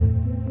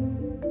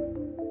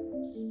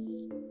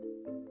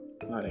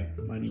Hi,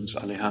 my name is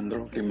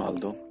Alejandro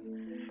Grimaldo,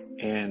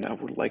 and I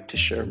would like to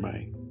share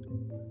my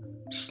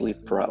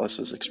sleep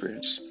paralysis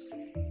experience.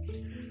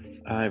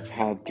 I've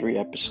had 3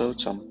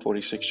 episodes. I'm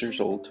 46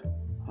 years old.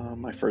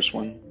 My first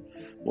one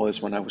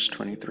was when I was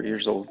 23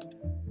 years old,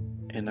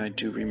 and I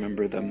do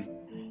remember them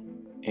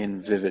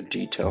in vivid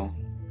detail.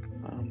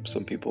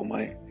 Some people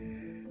might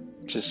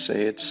just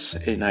say it's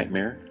a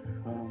nightmare.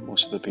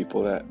 Most of the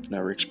people that have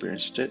never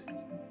experienced it,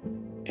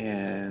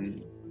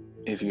 and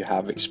if you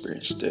have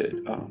experienced it,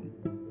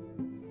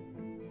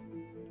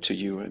 to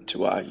you and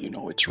to I, you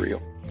know it's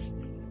real.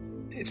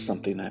 It's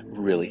something that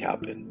really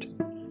happened.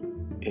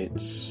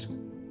 It's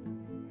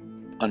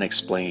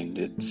unexplained.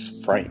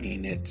 It's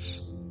frightening. It's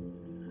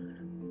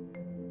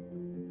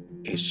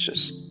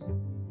just,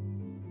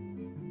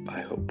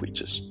 I hope we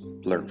just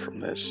learn from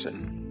this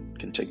and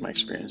can take my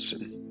experience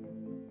and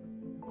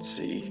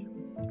see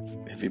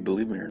if you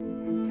believe me or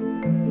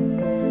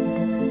not.